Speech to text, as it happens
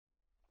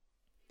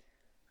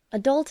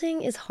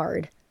Adulting is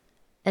hard,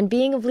 and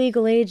being of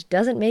legal age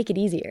doesn't make it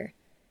easier.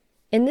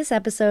 In this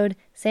episode,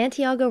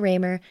 Santiago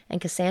Raymer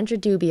and Cassandra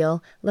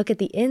Dubiel look at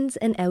the ins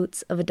and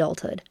outs of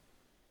adulthood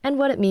and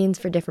what it means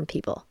for different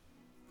people.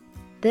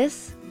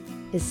 This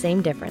is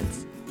Same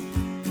Difference.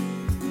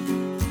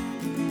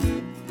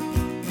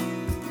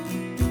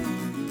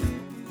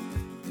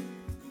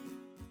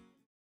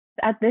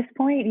 At this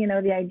point,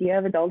 the idea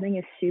of adulting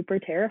is super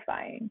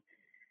terrifying.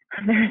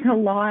 There's a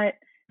lot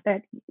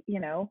that,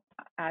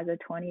 as a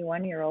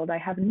 21-year-old, I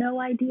have no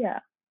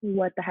idea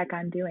what the heck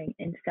I'm doing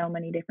in so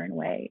many different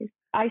ways.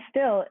 I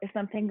still, if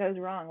something goes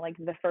wrong,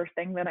 the first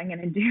thing that I'm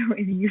going to do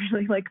is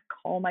usually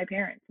call my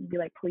parents and be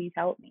like, please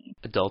help me.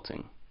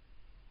 Adulting.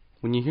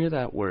 When you hear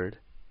that word,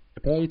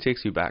 it probably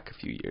takes you back a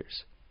few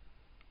years.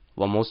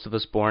 While most of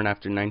us born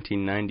after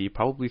 1990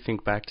 probably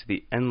think back to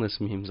the endless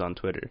memes on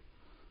Twitter,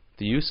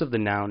 the use of the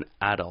noun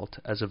adult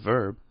as a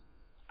verb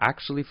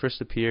actually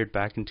first appeared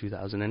back in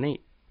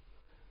 2008.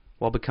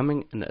 While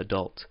becoming an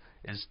adult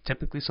is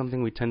typically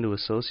something we tend to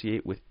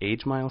associate with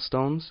age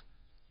milestones,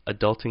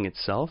 adulting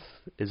itself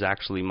is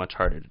actually much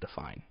harder to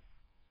define.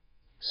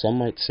 Some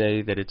might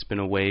say that it's been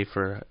a way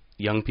for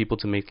young people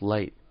to make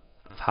light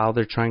of how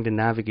they're trying to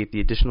navigate the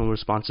additional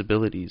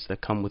responsibilities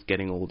that come with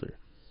getting older,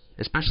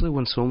 especially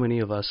when so many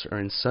of us are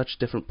in such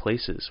different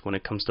places when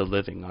it comes to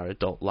living our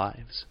adult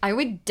lives. I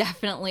would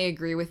definitely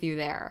agree with you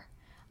there.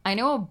 I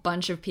know a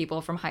bunch of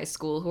people from high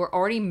school who are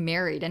already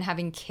married and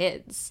having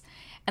kids.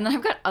 And then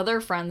I've got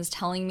other friends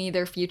telling me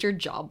their future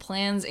job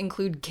plans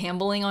include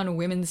gambling on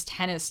women's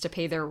tennis to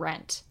pay their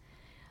rent.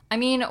 I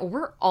mean,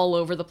 we're all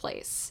over the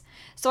place.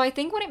 So I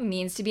think what it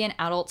means to be an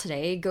adult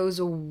today goes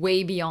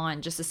way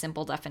beyond just a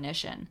simple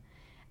definition.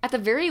 At the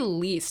very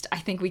least, I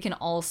think we can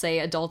all say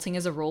adulting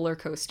is a roller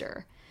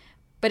coaster.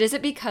 But is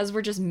it because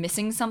we're just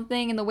missing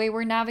something in the way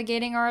we're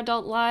navigating our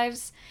adult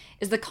lives?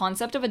 Is the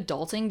concept of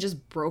adulting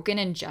just broken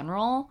in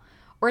general?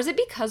 Or is it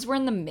because we're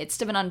in the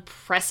midst of an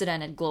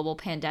unprecedented global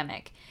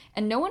pandemic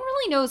and no one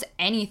really knows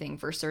anything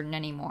for certain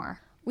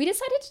anymore? We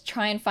decided to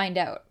try and find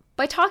out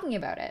by talking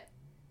about it.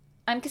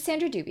 I'm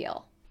Cassandra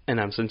Dubiel. And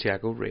I'm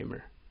Santiago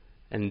Raymer.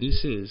 And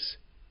this is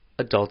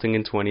Adulting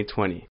in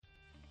 2020.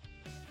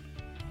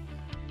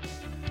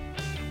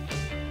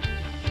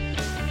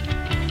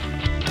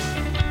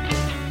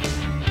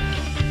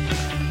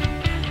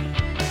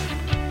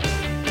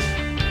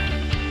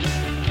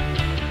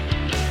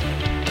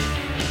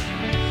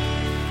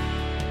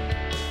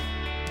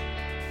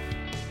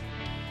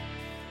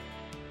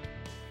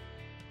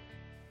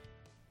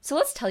 So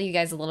let's tell you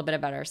guys a little bit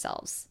about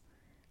ourselves.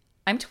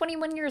 I'm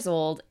 21 years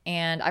old,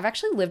 and I've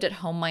actually lived at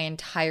home my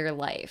entire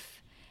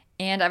life.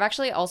 And I've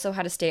actually also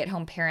had a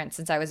stay-at-home parent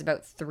since I was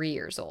about 3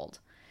 years old.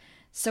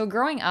 So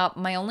growing up,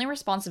 my only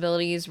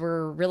responsibilities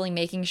were really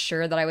making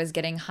sure that I was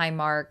getting high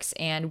marks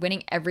and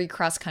winning every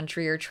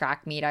cross-country or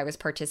track meet I was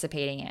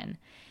participating in.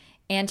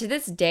 And to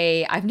this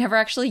day, I've never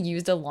actually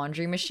used a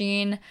laundry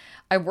machine.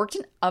 I worked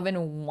an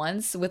oven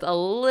once with a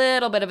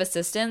little bit of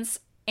assistance,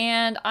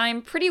 and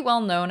I'm pretty well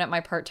known at my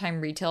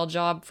part-time retail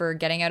job for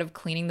getting out of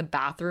cleaning the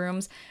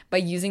bathrooms by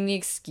using the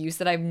excuse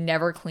that I've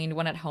never cleaned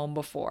one at home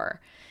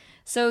before.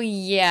 So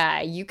yeah,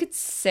 you could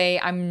say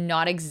I'm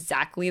not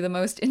exactly the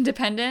most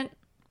independent.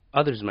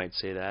 Others might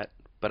say that,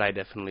 but I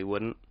definitely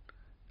wouldn't.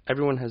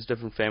 Everyone has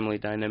different family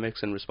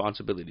dynamics and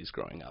responsibilities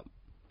growing up.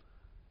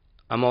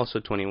 I'm also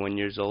 21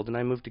 years old, and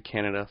I moved to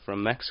Canada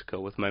from Mexico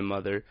with my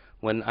mother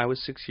when I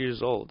was 6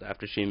 years old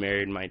after she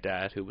married my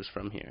dad, who was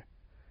from here.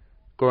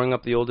 Growing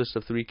up the oldest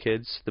of 3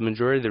 kids, the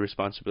majority of the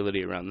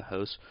responsibility around the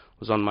house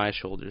was on my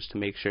shoulders to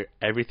make sure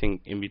everything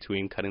in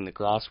between cutting the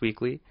grass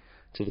weekly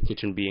to the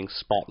kitchen being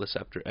spotless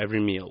after every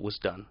meal was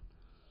done.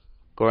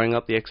 Growing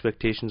up, the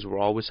expectations were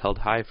always held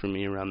high for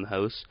me around the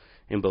house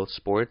in both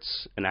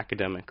sports and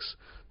academics,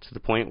 to the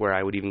point where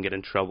I would even get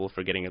in trouble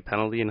for getting a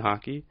penalty in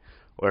hockey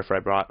or if I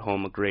brought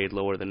home a grade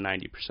lower than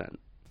 90%.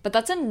 But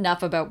that's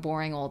enough about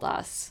boring old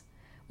us.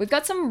 We've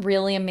got some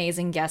really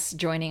amazing guests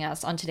joining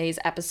us on today's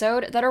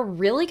episode that are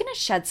really going to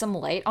shed some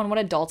light on what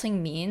adulting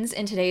means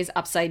in today's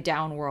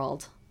upside-down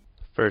world.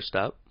 First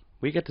up,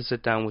 we get to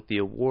sit down with the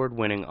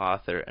award-winning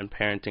author and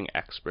parenting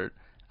expert,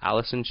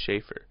 Allison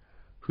Schaefer,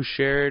 who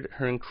shared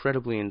her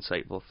incredibly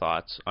insightful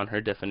thoughts on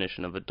her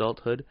definition of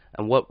adulthood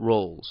and what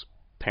roles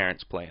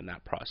parents play in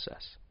that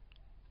process.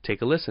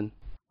 Take a listen.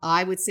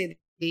 I would say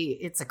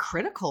it's a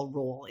critical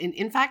role.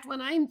 In fact,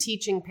 when I'm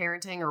teaching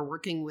parenting or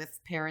working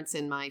with parents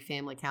in my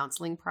family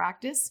counseling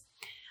practice,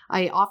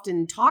 I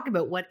often talk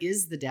about what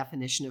is the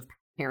definition of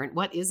parent?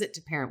 What is it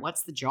to parent?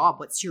 What's the job?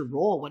 What's your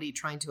role? What are you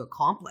trying to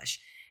accomplish?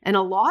 And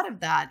a lot of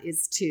that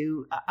is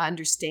to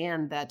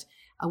understand that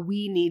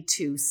we need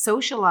to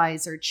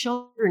socialize our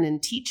children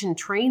and teach and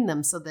train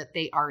them so that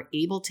they are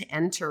able to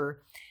enter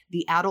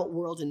the adult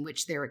world in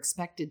which they're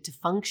expected to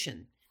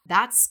function.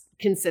 That's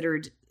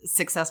considered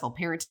successful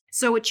parenting.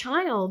 So a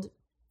child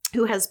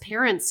who has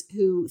parents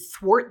who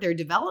thwart their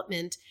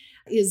development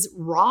is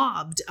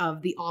robbed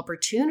of the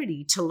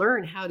opportunity to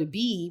learn how to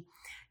be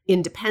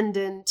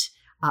independent,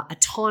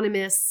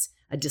 autonomous,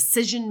 a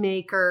decision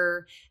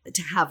maker,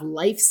 to have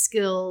life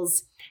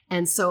skills.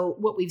 And so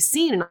what we've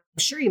seen, and I'm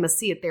sure you must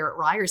see it there at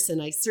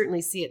Ryerson, I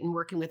certainly see it in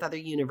working with other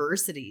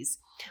universities,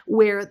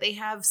 where they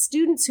have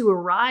students who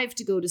arrive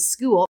to go to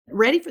school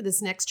ready for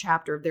this next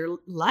chapter of their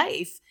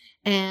life.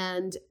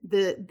 And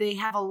they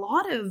have a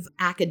lot of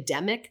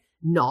academic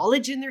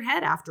knowledge in their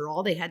head. After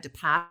all, they had to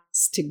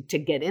pass to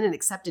get in and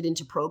accepted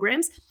into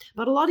programs.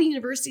 But a lot of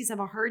universities have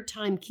a hard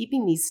time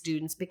keeping these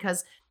students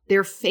because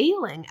they're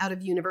failing out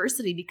of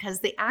university because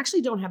they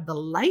actually don't have the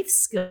life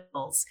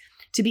skills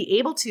to be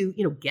able to,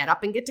 get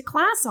up and get to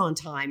class on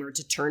time, or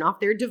to turn off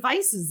their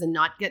devices and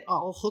not get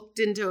all hooked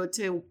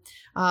into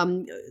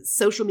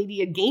social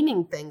media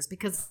gaming things,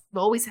 because they've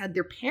always had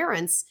their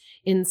parents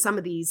in some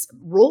of these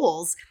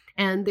roles,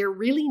 and they're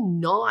really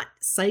not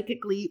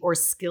psychically or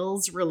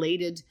skills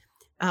related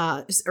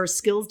or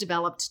skills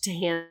developed to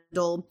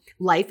handle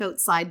life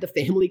outside the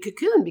family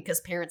cocoon,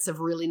 because parents have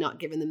really not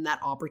given them that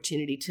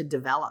opportunity to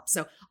develop.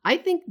 So I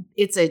think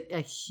it's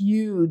a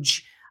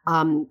huge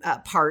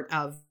part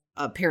of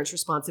parents'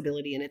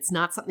 responsibility, and it's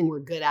not something we're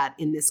good at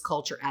in this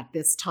culture at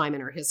this time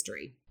in our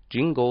history.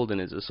 Jean Golden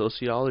is a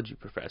sociology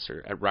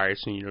professor at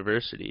Ryerson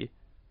University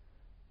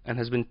and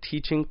has been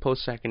teaching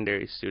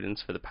post-secondary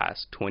students for the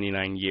past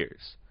 29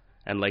 years.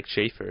 And like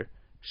Schaefer,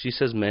 she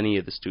says many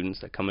of the students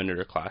that come into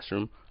her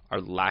classroom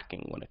are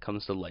lacking when it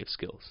comes to life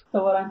skills.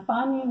 So what I'm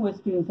finding with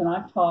students, and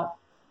I've taught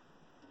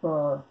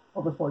for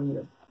over 4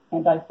 years,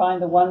 and I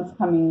find the ones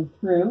coming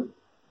through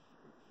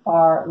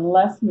are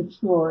less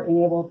mature in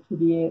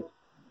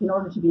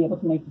order to be able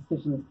to make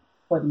decisions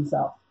for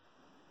themselves.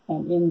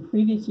 And in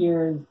previous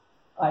years,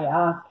 I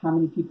asked how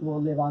many people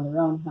will live on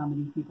their own, how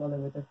many people live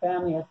with their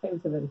family. I'd say it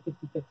was about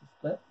a 50-50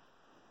 split.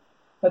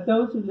 But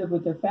those who live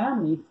with their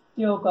families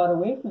still got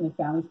away from their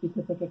families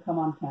because they could come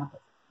on campus.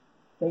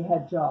 They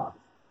had jobs.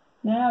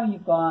 Now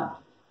you've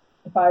got,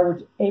 if I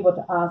were able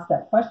to ask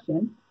that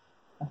question,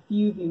 a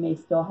few of you may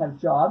still have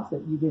jobs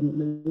that you didn't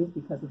lose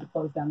because of the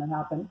close down that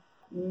happened.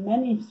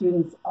 Many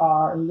students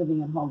are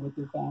living at home with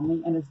your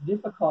family, and it's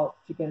difficult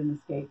to get an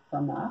escape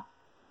from that.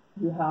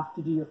 You have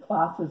to do your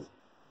classes,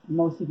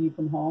 most of you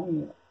from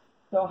home.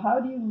 So how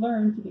do you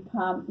learn to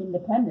become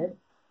independent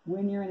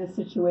when you're in a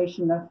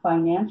situation of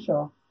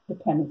financial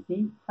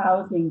dependency,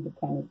 housing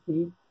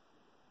dependency,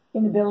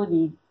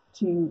 inability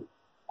to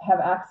have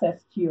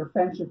access to your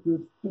friendship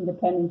groups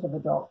independent of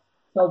adults?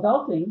 So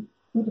adulting,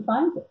 who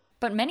defines it?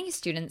 But many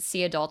students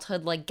see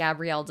adulthood like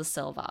Gabrielle De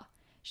Silva.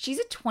 She's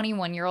a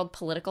 21-year-old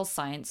political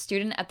science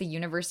student at the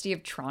University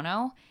of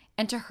Toronto,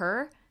 and to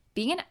her,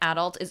 being an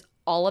adult is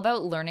all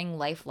about learning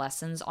life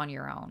lessons on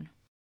your own.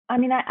 I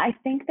mean, I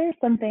think there's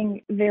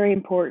something very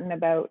important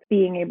about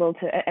being able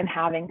to and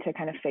having to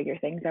kind of figure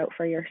things out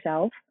for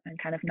yourself and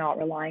kind of not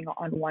relying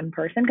on one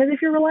person. Because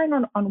if you're relying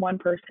on one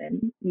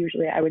person,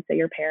 usually I would say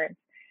your parents,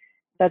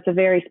 that's a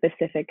very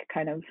specific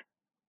kind of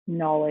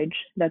knowledge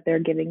that they're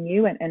giving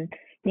you, and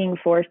being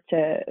forced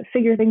to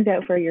figure things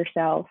out for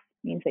yourself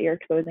means that you're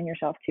exposing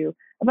yourself to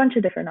a bunch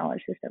of different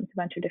knowledge systems, a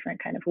bunch of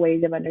different kind of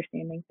ways of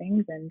understanding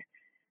things. And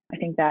I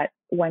think that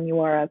when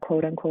you are a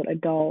quote unquote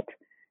adult,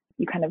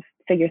 you kind of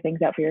figure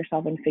things out for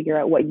yourself and figure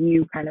out what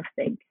you kind of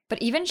think.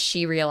 But even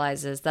she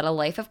realizes that a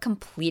life of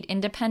complete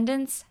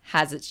independence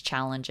has its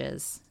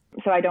challenges.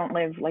 So I don't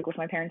live like with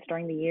my parents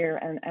during the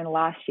year, and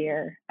last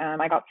year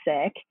I got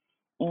sick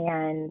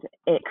and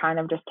it kind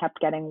of just kept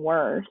getting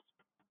worse.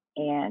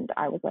 And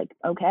I was like,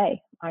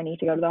 okay, I need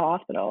to go to the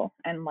hospital,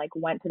 and like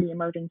went to the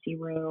emergency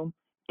room,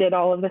 did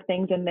all of the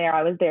things in there.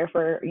 I was there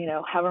for,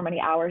 however many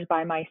hours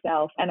by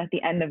myself. And at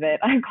the end of it,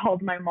 I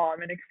called my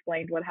mom and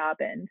explained what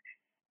happened.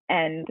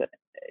 And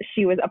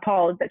she was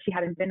appalled that she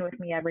hadn't been with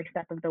me every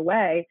step of the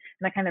way.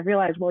 And I kind of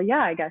realized, well,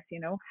 yeah, I guess,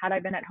 had I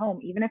been at home,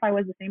 even if I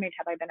was the same age,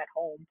 had I been at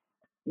home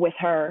with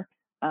her,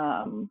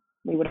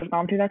 we would have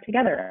gone through that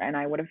together, and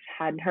I would have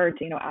had her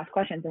to, ask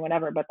questions and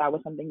whatever. But that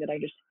was something that I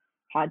just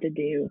had to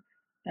do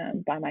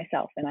by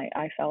myself. And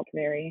I felt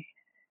very,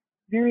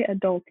 very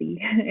adulty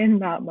in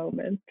that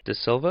moment. De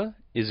Silva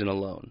isn't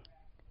alone.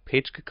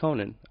 Paige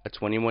Kekkonen, a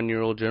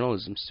 21-year-old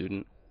journalism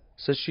student,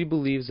 says she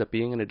believes that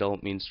being an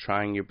adult means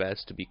trying your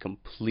best to be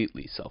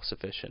completely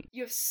self-sufficient.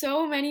 You have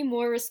so many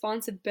more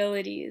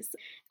responsibilities,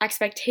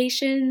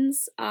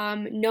 expectations,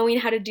 knowing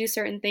how to do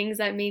certain things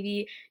that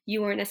maybe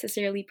you weren't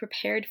necessarily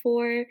prepared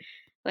for,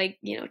 like,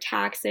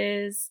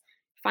 taxes,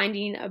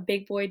 finding a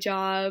big boy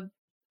job,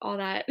 all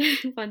that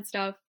fun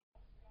stuff.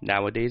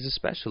 Nowadays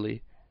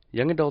especially,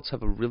 young adults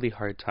have a really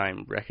hard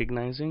time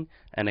recognizing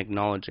and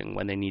acknowledging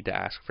when they need to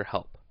ask for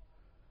help.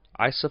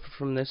 I suffer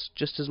from this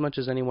just as much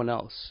as anyone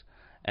else,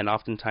 and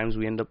oftentimes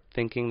we end up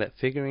thinking that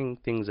figuring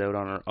things out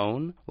on our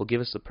own will give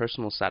us the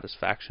personal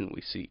satisfaction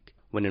we seek,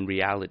 when in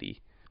reality,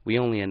 we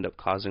only end up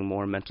causing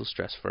more mental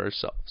stress for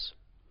ourselves.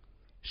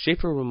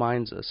 Schaefer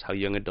reminds us how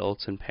young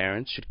adults and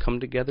parents should come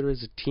together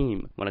as a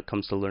team when it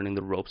comes to learning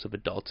the ropes of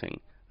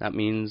adulting. That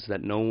means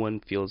that no one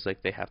feels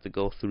like they have to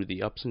go through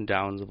the ups and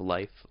downs of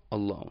life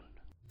alone.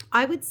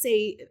 I would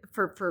say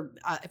for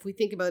if we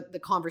think about the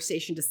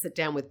conversation to sit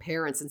down with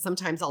parents, and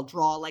sometimes I'll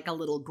draw like a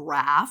little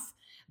graph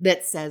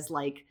that says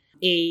like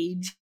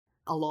age,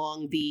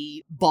 along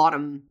the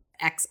bottom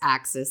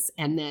x-axis,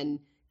 and then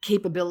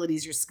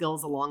capabilities or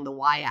skills along the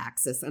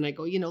y-axis. And I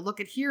go, look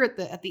at here at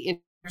the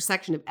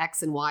intersection of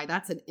X and Y,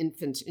 that's an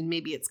infant, and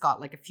maybe it's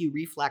got like a few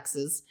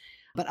reflexes,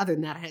 but other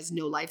than that, it has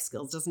no life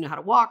skills, doesn't know how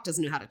to walk,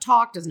 doesn't know how to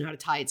talk, doesn't know how to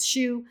tie its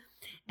shoe.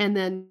 And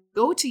then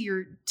go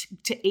to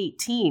to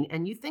 18,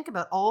 and you think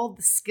about all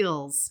the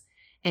skills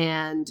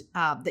and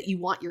that you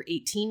want your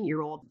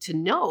 18-year-old to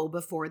know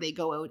before they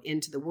go out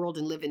into the world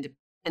and live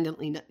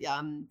independently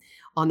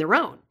on their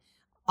own.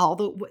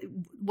 Although,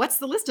 what's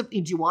the list of?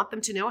 Do you want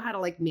them to know how to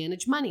like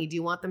manage money? Do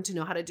you want them to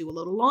know how to do a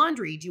load of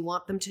laundry? Do you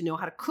want them to know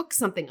how to cook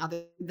something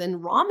other than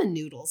ramen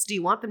noodles? Do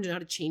you want them to know how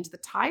to change the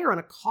tire on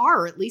a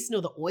car, or at least know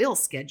the oil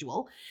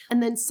schedule?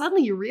 And then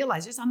suddenly you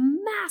realize there's a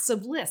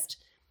massive list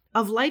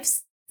of life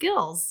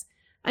skills.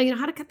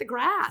 How to cut the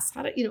grass,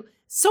 how to,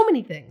 so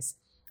many things.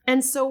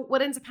 And so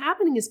what ends up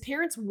happening is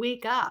parents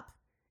wake up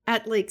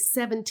at like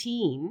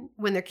 17,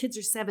 when their kids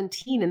are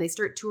 17 and they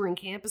start touring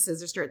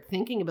campuses or start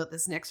thinking about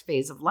this next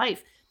phase of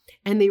life,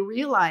 and they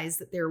realize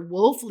that they're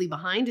woefully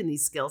behind in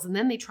these skills. And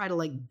then they try to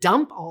like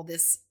dump all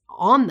this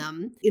on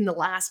them in the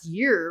last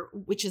year,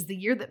 which is the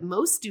year that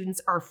most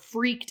students are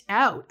freaked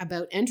out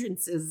about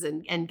entrances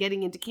and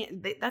getting into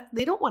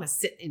they don't want to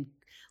sit and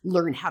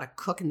learn how to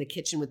cook in the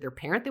kitchen with their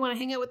parent. They want to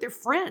hang out with their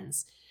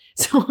friends.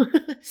 So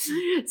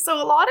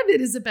a lot of it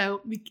is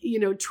about,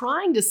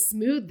 trying to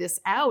smooth this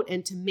out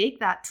and to make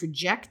that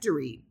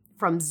trajectory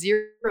from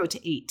 0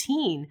 to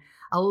 18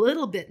 a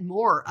little bit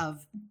more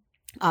of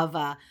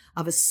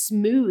a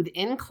smooth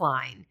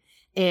incline,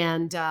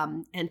 and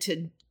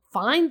to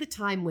find the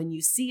time when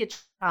you see a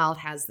child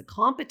has the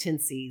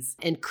competencies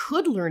and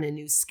could learn a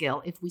new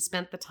skill if we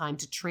spent the time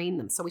to train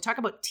them. So we talk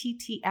about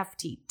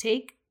TTFT,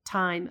 take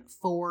time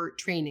for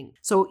training.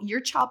 So your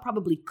child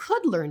probably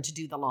could learn to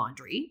do the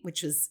laundry,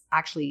 which is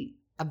actually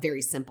a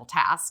very simple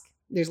task.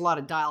 There's a lot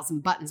of dials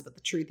and buttons, but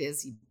the truth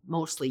is you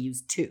mostly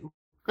use 2.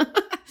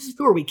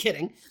 Who are we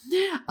kidding?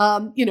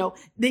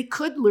 They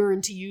could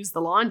learn to use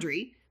the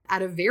laundry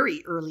at a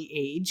very early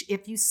age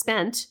if you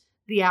spent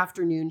the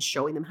afternoon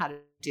showing them how to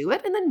do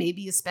it. And then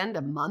maybe you spend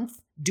a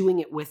month doing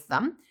it with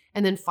them.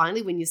 And then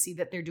finally, when you see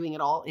that they're doing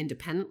it all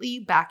independently,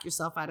 you back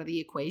yourself out of the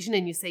equation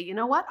and you say, you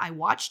know what? I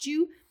watched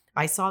you.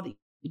 I saw that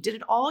you did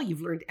it all.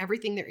 You've learned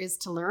everything there is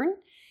to learn.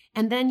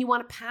 And then you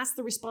want to pass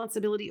the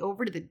responsibility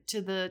over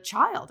to the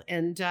child.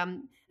 And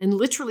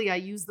literally I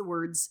use the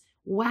words,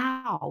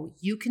 wow,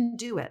 you can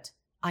do it.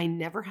 I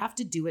never have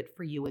to do it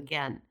for you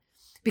again.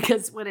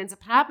 Because what ends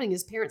up happening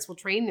is parents will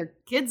train their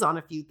kids on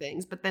a few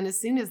things, but then as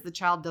soon as the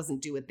child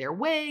doesn't do it their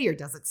way or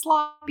does it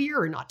sloppier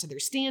or not to their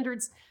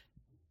standards,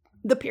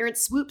 the parent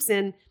swoops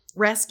in,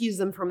 rescues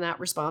them from that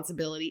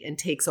responsibility, and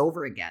takes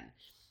over again.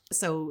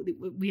 So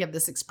we have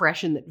this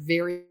expression that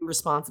very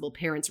responsible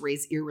parents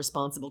raise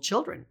irresponsible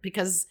children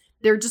because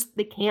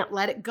they can't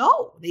let it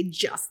go. They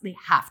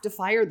have to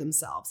fire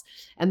themselves.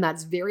 And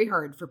that's very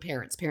hard for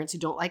parents who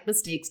don't like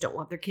mistakes, don't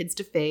want their kids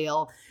to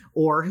fail,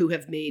 or who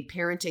have made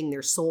parenting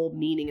their sole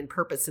meaning and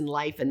purpose in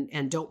life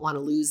and don't want to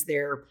lose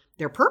their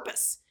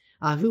purpose.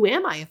 Who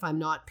am I if I'm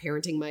not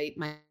parenting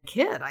my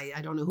kid?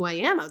 I don't know who I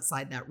am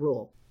outside that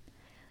rule.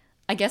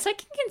 I guess I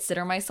can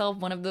consider myself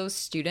one of those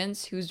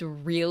students who's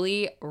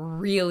really,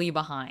 really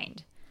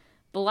behind.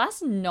 The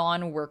last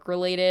non-work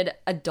related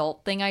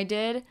adult thing I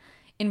did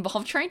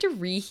involved trying to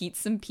reheat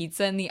some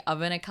pizza in the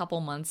oven a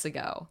couple months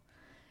ago.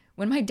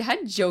 When my dad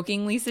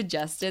jokingly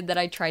suggested that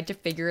I tried to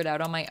figure it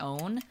out on my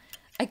own,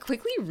 I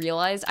quickly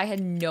realized I had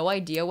no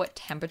idea what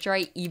temperature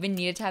I even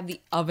needed to have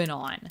the oven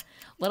on,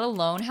 let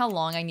alone how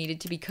long I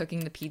needed to be cooking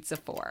the pizza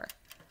for.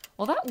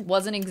 While that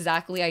wasn't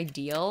exactly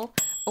ideal,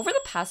 over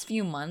the past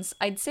few months,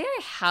 I'd say I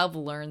have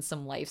learned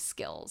some life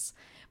skills,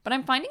 but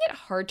I'm finding it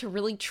hard to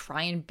really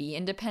try and be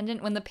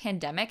independent when the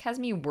pandemic has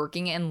me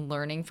working and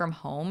learning from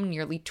home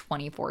nearly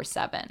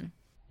 24/7.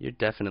 You're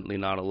definitely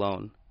not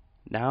alone.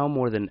 Now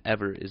more than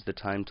ever is the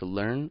time to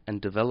learn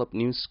and develop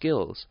new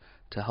skills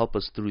to help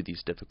us through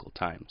these difficult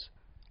times.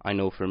 I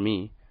know for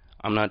me,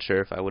 I'm not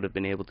sure if I would have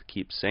been able to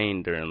keep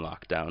sane during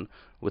lockdown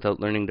without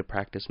learning to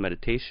practice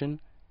meditation,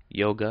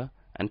 yoga,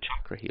 and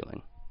chakra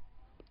healing.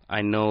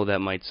 I know that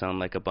might sound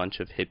like a bunch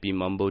of hippie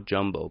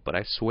mumbo-jumbo, but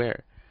I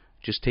swear,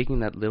 just taking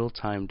that little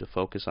time to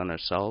focus on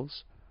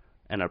ourselves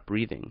and our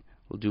breathing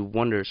will do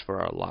wonders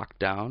for our locked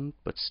down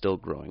but still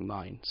growing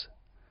minds.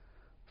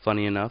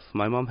 Funny enough,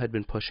 my mom had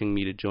been pushing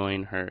me to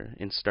join her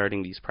in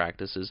starting these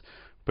practices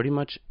pretty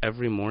much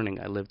every morning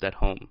I lived at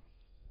home,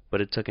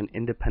 but it took an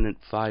independent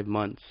 5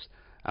 months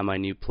at my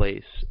new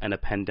place and a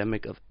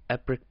pandemic of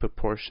epic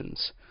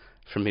proportions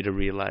for me to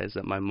realize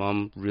that my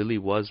mom really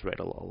was right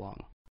all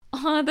along.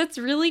 Aw, that's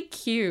really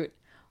cute.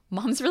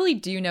 Moms really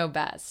do know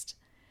best.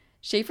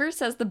 Schaefer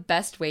says the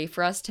best way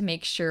for us to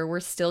make sure we're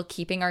still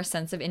keeping our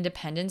sense of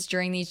independence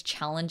during these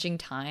challenging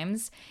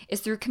times is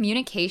through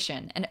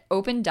communication and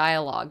open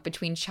dialogue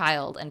between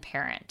child and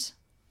parent.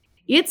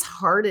 It's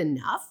hard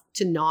enough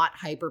to not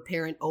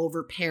hyper-parent,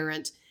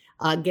 over-parent,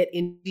 get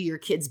into your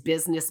kid's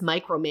business,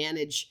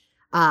 micromanage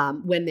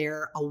when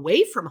they're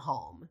away from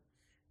home.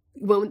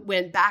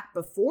 when back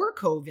before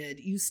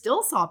COVID, you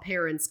still saw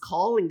parents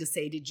calling to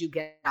say, did you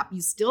get up?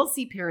 You still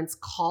see parents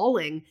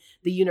calling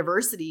the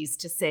universities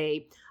to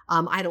say,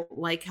 I don't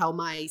like how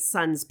my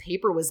son's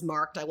paper was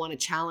marked. I want to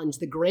challenge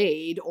the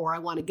grade, or I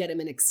want to get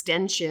him an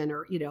extension,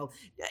 or,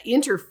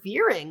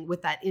 interfering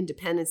with that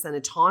independence and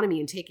autonomy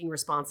and taking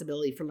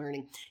responsibility for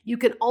learning. You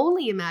can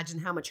only imagine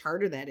how much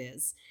harder that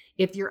is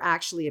if you're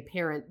actually a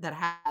parent that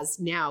has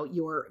now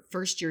your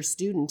first year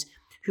student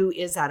who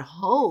is at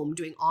home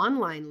doing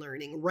online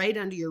learning right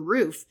under your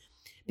roof,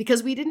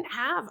 because we didn't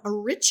have a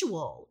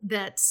ritual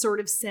that sort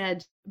of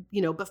said,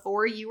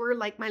 before you were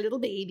like my little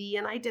baby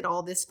and I did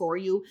all this for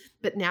you,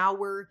 but now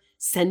we're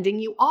sending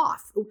you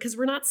off, because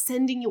we're not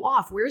sending you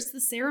off. Where's the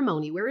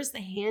ceremony? Where is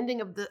the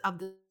handing of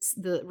the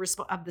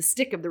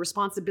stick of the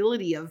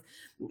responsibility of,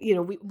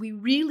 we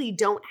really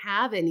don't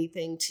have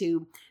anything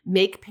to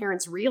make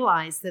parents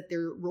realize that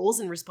their roles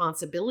and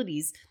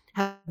responsibilities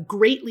have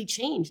greatly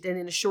changed and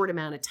in a short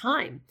amount of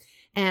time.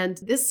 And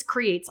this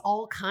creates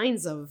all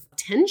kinds of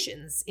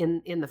tensions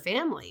in the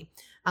family.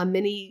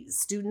 Many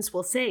students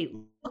will say,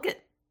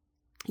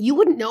 you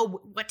wouldn't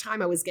know what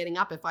time I was getting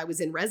up if I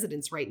was in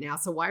residence right now.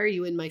 So why are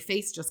you in my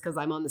face just because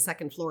I'm on the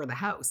second floor of the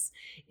house?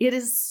 It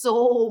is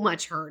so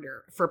much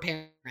harder for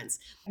parents.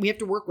 We have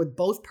to work with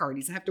both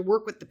parties. I have to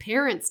work with the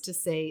parents to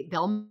say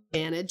they'll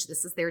manage.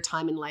 This is their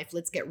time in life.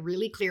 Let's get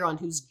really clear on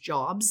whose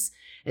jobs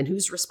and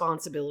whose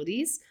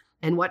responsibilities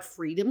and what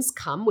freedoms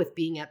come with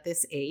being at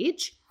this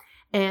age.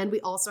 And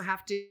we also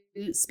have to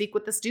speak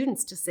with the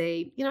students to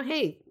say,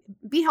 hey,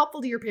 be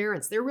helpful to your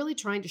parents. They're really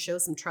trying to show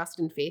some trust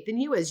and faith in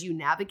you as you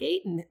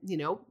navigate and,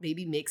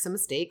 maybe make some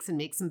mistakes and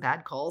make some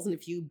bad calls and a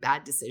few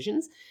bad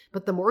decisions.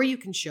 But the more you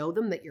can show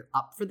them that you're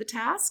up for the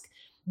task,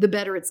 the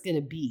better it's going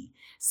to be.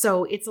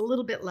 So it's a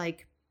little bit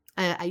like,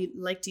 I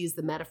like to use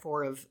the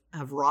metaphor of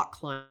rock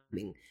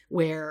climbing,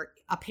 where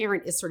a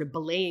parent is sort of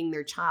belaying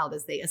their child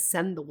as they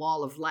ascend the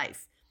wall of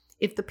life.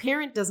 If the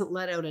parent doesn't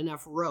let out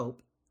enough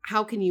rope,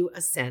 how can you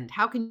ascend?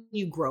 How can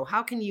you grow?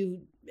 How can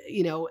you,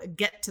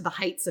 get to the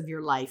heights of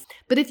your life?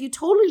 But if you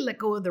totally let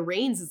go of the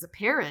reins as a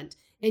parent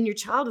and your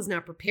child is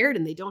not prepared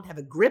and they don't have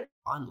a grip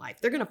on life,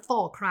 they're going to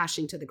fall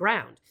crashing to the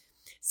ground.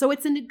 So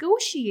it's a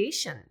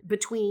negotiation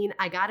between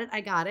I got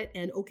it,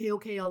 and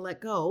okay, I'll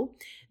let go,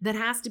 that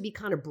has to be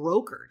kind of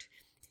brokered.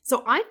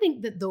 So I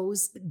think that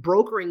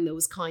brokering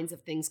those kinds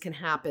of things can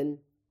happen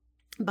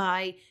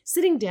by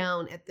sitting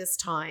down at this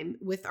time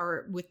with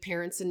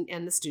parents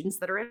and the students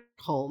that are at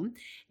home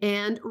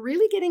and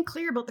really getting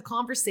clear about the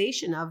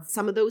conversation of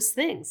some of those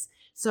things.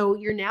 So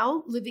you're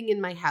now living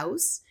in my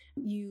house.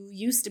 You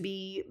used to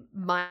be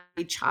my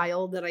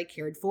child that I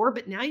cared for,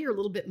 but now you're a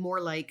little bit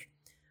more like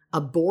a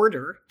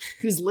boarder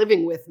who's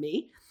living with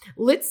me.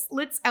 Let's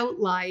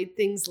outline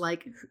things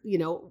like,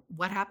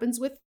 what happens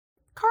with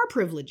car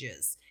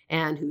privileges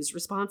and who's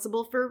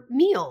responsible for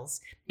meals.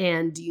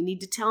 And do you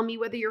need to tell me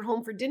whether you're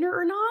home for dinner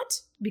or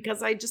not?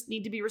 Because I just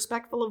need to be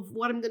respectful of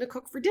what I'm going to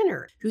cook for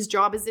dinner. Whose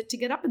job is it to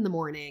get up in the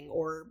morning,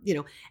 or,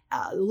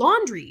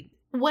 laundry,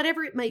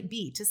 whatever it might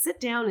be, to sit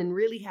down and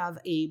really have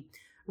a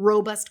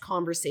robust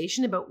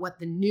conversation about what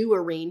the new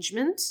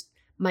arrangement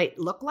might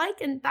look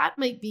like. And that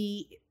might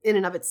be in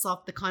and of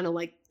itself the kind of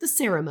like the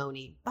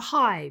ceremony, the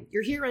hi,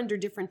 you're here under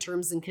different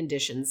terms and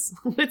conditions.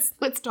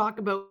 Let's talk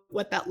about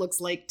what that looks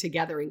like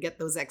together and get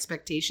those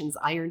expectations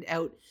ironed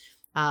out,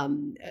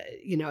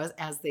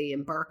 as they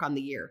embark on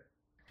the year.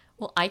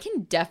 Well, I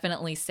can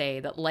definitely say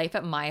that life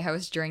at my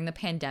house during the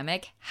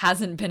pandemic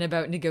hasn't been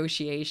about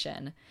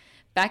negotiation.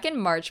 Back in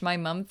March, my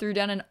mom threw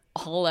down an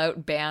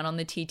all-out ban on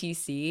the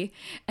TTC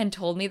and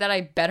told me that I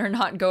better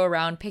not go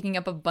around picking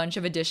up a bunch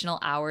of additional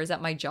hours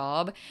at my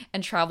job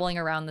and traveling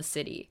around the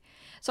city.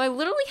 So I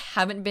literally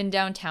haven't been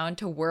downtown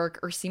to work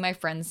or see my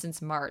friends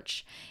since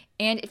March.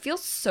 And it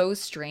feels so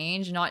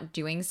strange not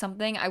doing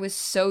something I was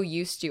so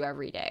used to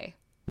every day.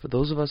 For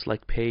those of us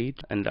like Paige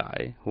and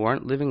I, who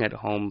aren't living at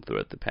home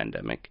throughout the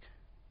pandemic,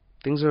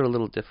 things are a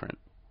little different.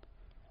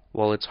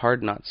 While it's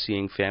hard not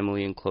seeing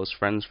family and close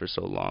friends for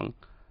so long,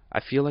 I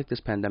feel like this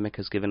pandemic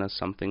has given us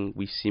something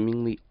we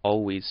seemingly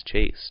always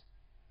chased: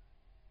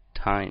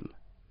 time.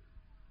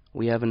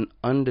 We have an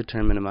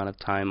undetermined amount of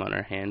time on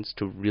our hands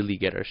to really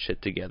get our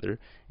shit together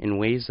in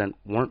ways that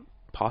weren't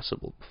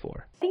possible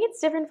before. I think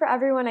it's different for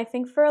everyone. I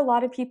think for a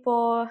lot of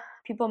people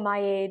my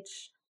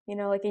age,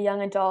 like a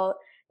young adult,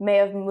 may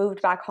have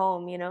moved back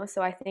home,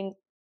 so I think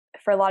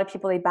for a lot of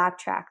people they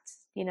backtracked,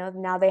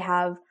 now they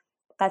have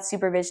that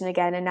supervision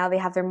again, and now they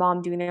have their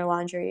mom doing their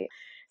laundry.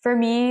 For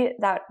me,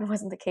 that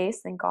wasn't the case,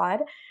 thank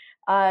God.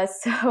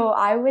 So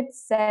I would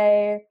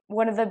say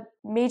one of the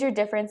major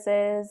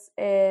differences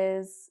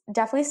is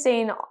definitely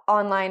staying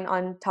online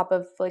on top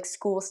of like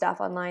school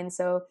stuff online.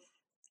 So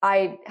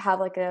I have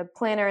like a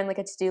planner and like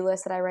a to-do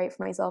list that I write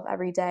for myself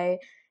every day,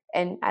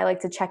 and I like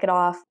to check it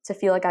off to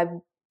feel like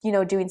I'm,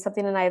 doing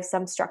something and I have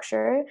some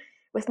structure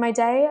with my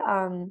day.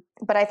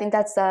 But I think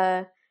that's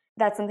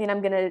something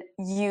I'm going to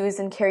use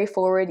and carry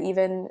forward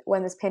even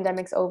when this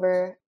pandemic's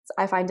over.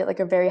 I find it like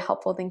a very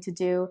helpful thing to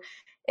do,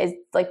 is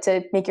like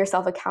to make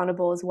yourself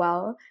accountable as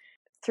well.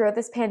 throughout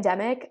this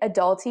pandemic,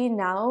 adulting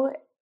now,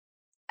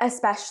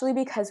 especially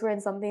because we're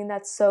in something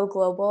that's so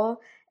global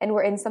and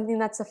we're in something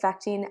that's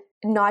affecting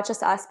not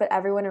just us, but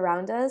everyone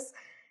around us,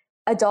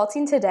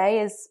 adulting today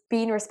is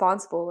being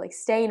responsible, like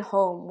staying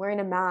home, wearing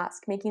a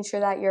mask, making sure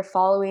that you're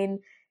following,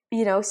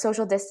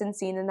 social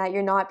distancing and that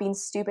you're not being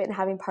stupid and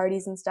having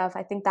parties and stuff.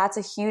 I think that's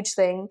a huge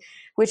thing,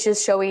 which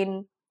is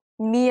showing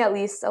me, at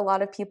least, a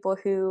lot of people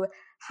who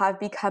have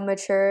become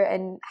mature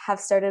and have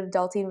started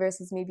adulting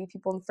versus maybe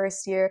people in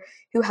first year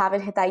who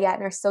haven't hit that yet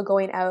and are still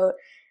going out.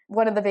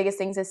 One of the biggest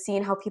things is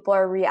seeing how people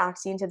are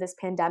reacting to this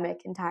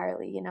pandemic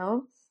entirely,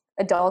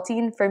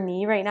 Adulting for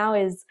me right now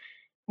is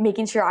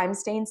making sure I'm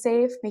staying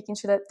safe, making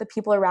sure that the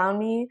people around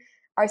me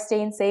are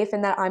staying safe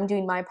and that I'm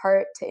doing my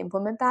part to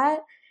implement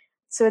that.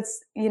 So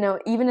it's,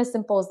 even as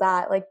simple as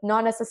that, like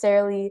not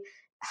necessarily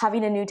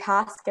having a new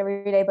task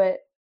every day, but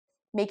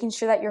making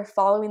sure that you're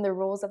following the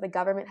rules that the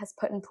government has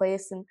put in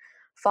place and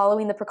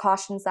following the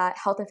precautions that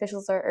health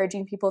officials are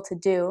urging people to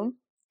do,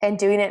 and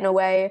doing it in a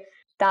way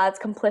that's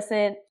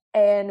complicit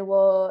and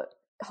will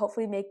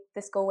hopefully make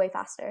this go away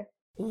faster.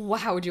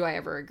 Wow, do I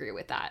ever agree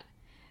with that.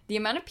 The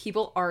amount of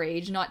people our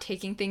age not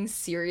taking things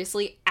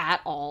seriously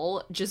at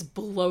all just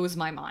blows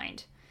my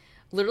mind.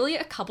 Literally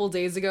a couple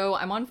days ago,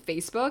 I'm on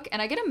Facebook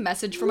and I get a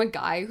message from a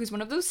guy who's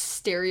one of those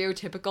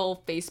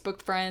stereotypical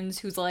Facebook friends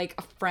who's like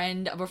a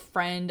friend of a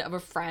friend of a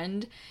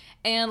friend.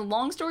 And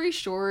long story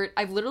short,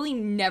 I've literally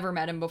never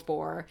met him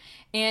before.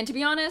 And to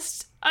be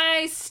honest,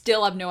 I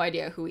still have no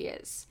idea who he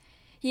is.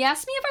 He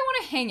asked me if I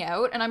want to hang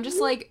out, and I'm just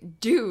like,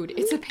 dude,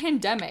 it's a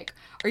pandemic.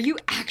 Are you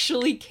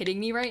actually kidding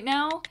me right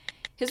now?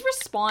 His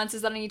response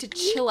is that I need to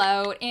chill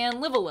out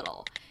and live a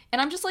little. And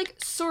I'm just like,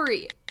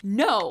 sorry,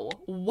 no.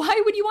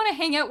 Why would you want to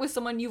hang out with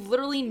someone you've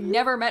literally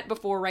never met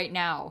before right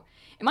now?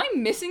 Am I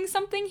missing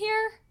something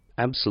here?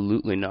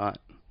 Absolutely not.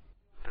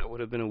 That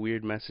would have been a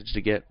weird message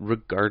to get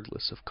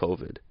regardless of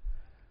COVID.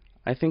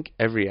 I think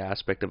every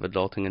aspect of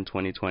adulting in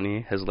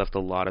 2020 has left a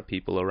lot of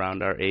people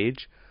around our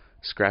age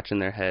scratching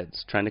their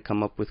heads, trying to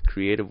come up with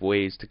creative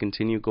ways to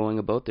continue going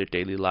about their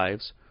daily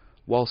lives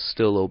while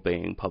still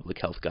obeying public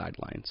health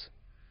guidelines.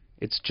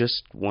 It's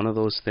just one of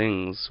those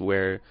things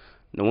where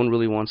no one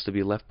really wants to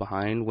be left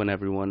behind when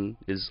everyone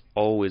is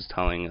always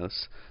telling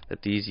us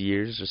that these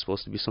years are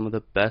supposed to be some of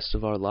the best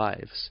of our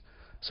lives,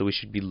 so we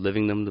should be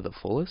living them to the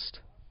fullest.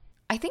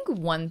 I think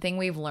one thing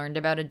we've learned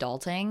about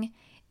adulting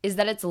is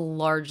that it's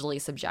largely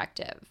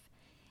subjective.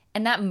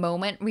 And that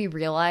moment we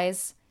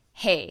realize,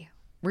 hey,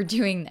 we're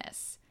doing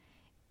this,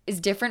 is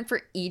different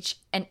for each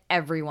and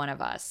every one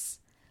of us.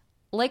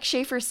 Like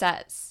Schaefer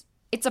says,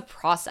 it's a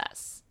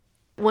process.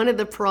 One of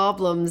the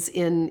problems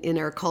in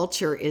our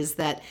culture is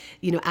that,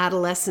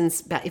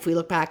 adolescence, if we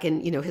look back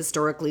in,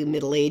 historically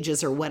Middle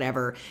Ages or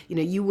whatever,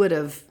 you would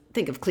have,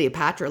 think of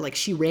Cleopatra, like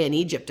she ran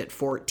Egypt at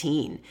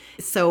 14.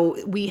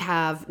 So we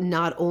have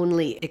not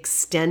only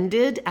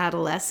extended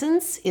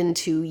adolescence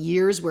into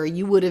years where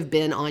you would have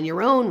been on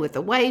your own with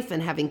a wife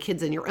and having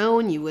kids on your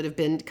own, you would have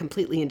been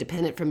completely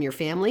independent from your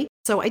family.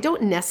 So I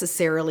don't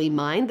necessarily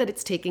mind that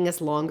it's taking us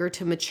longer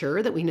to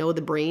mature, that we know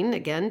the brain,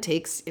 again,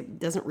 it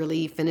doesn't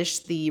really finish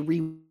the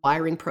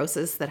rewiring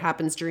process that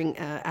happens during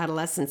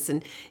adolescence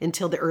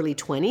until the early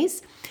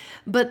 20s.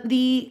 But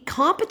the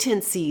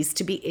competencies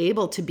to be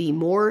able to be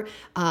more,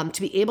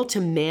 to be able to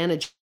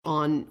manage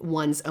on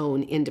one's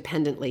own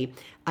independently,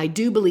 I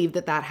do believe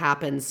that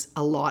happens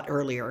a lot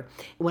earlier.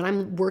 When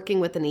I'm working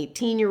with an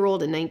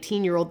 18-year-old, a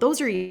 19-year-old, those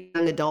are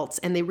young adults,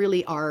 and they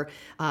really are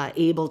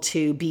able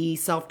to be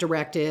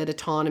self-directed,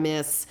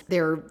 autonomous.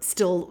 They're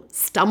still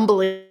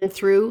stumbling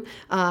through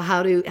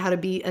how to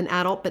be an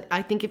adult. But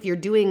I think if you're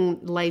doing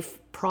life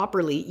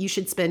properly, you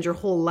should spend your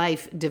whole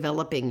life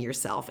developing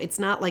yourself. It's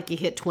not like you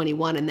hit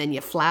 21 and then you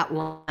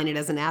flatline it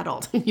as an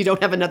adult. You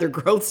don't have another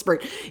growth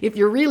spurt. If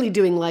you're really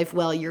doing life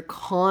well, you're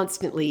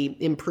constantly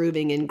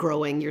improving and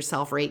growing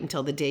yourself right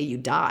until the day you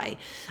die.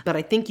 But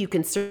I think you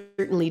can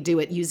certainly do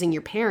it using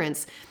your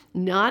parents,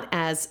 not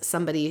as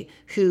somebody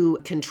who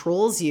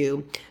controls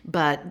you,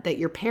 but that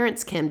your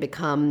parents can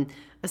become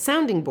a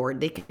sounding board.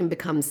 They can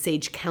become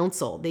sage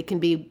counsel. They can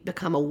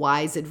become a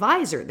wise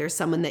advisor. There's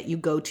someone that you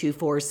go to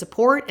for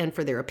support and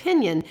for their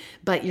opinion,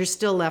 but you're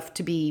still left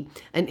to be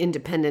an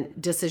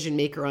independent decision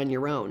maker on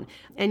your own.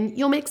 And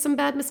you'll make some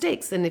bad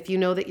mistakes. And if you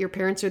know that your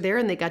parents are there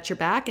and they got your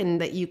back and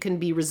that you can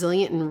be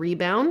resilient and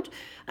rebound,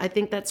 I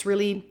think that's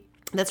really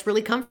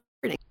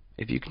comforting.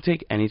 If you can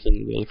take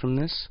anything away from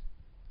this,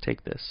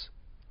 take this.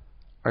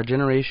 Our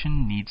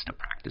generation needs to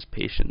practice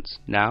patience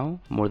now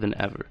more than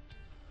ever.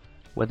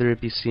 Whether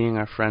it be seeing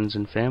our friends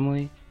and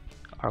family,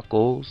 our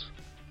goals,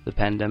 the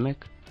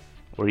pandemic,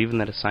 or even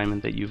that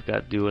assignment that you've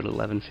got due at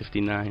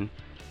 11:59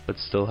 but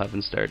still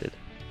haven't started.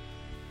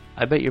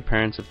 I bet your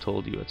parents have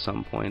told you at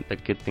some point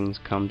that good things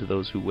come to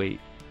those who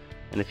wait,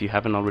 and if you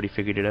haven't already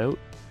figured it out,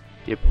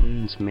 your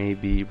parents may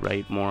be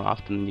right more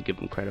often than you give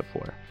them credit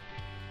for.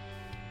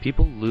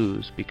 People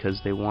lose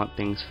because they want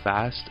things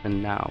fast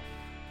and now,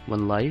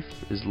 when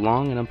life is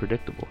long and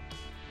unpredictable.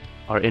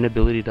 Our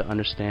inability to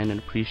understand and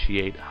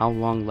appreciate how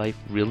long life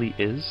really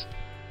is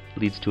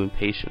leads to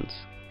impatience.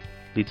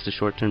 leads to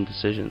short-term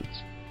decisions,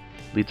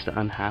 leads to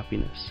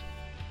unhappiness,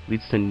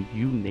 leads to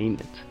you name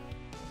it.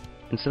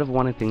 Instead of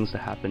wanting things to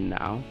happen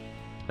now,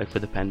 like for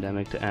the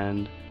pandemic to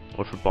end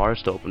or for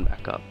bars to open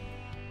back up,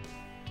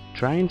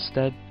 try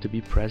instead to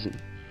be present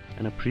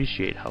and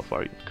appreciate how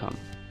far you've come.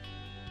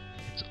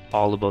 It's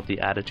all about the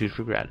attitude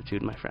for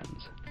gratitude, my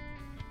friends.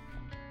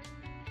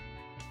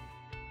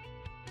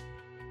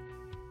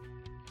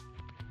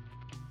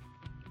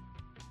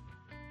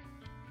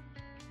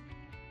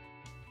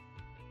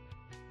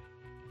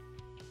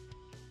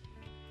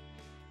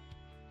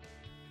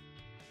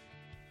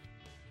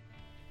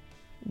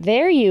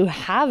 There you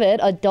have it,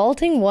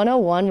 Adulting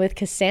 101 with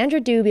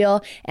Cassandra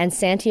Dubiel and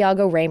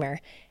Santiago Raymer.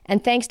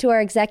 And thanks to our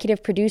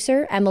executive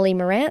producer, Emily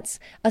Morantz,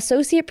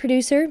 associate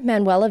producer,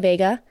 Manuela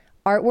Vega,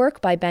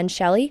 artwork by Ben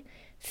Shelley,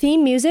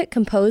 theme music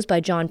composed by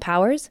John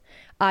Powers.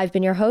 I've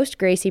been your host,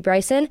 Gracie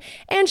Bryson,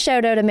 and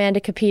shout out Amanda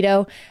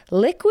Capito,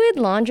 liquid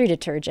laundry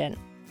detergent.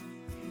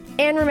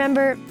 And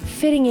remember,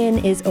 fitting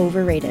in is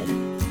overrated.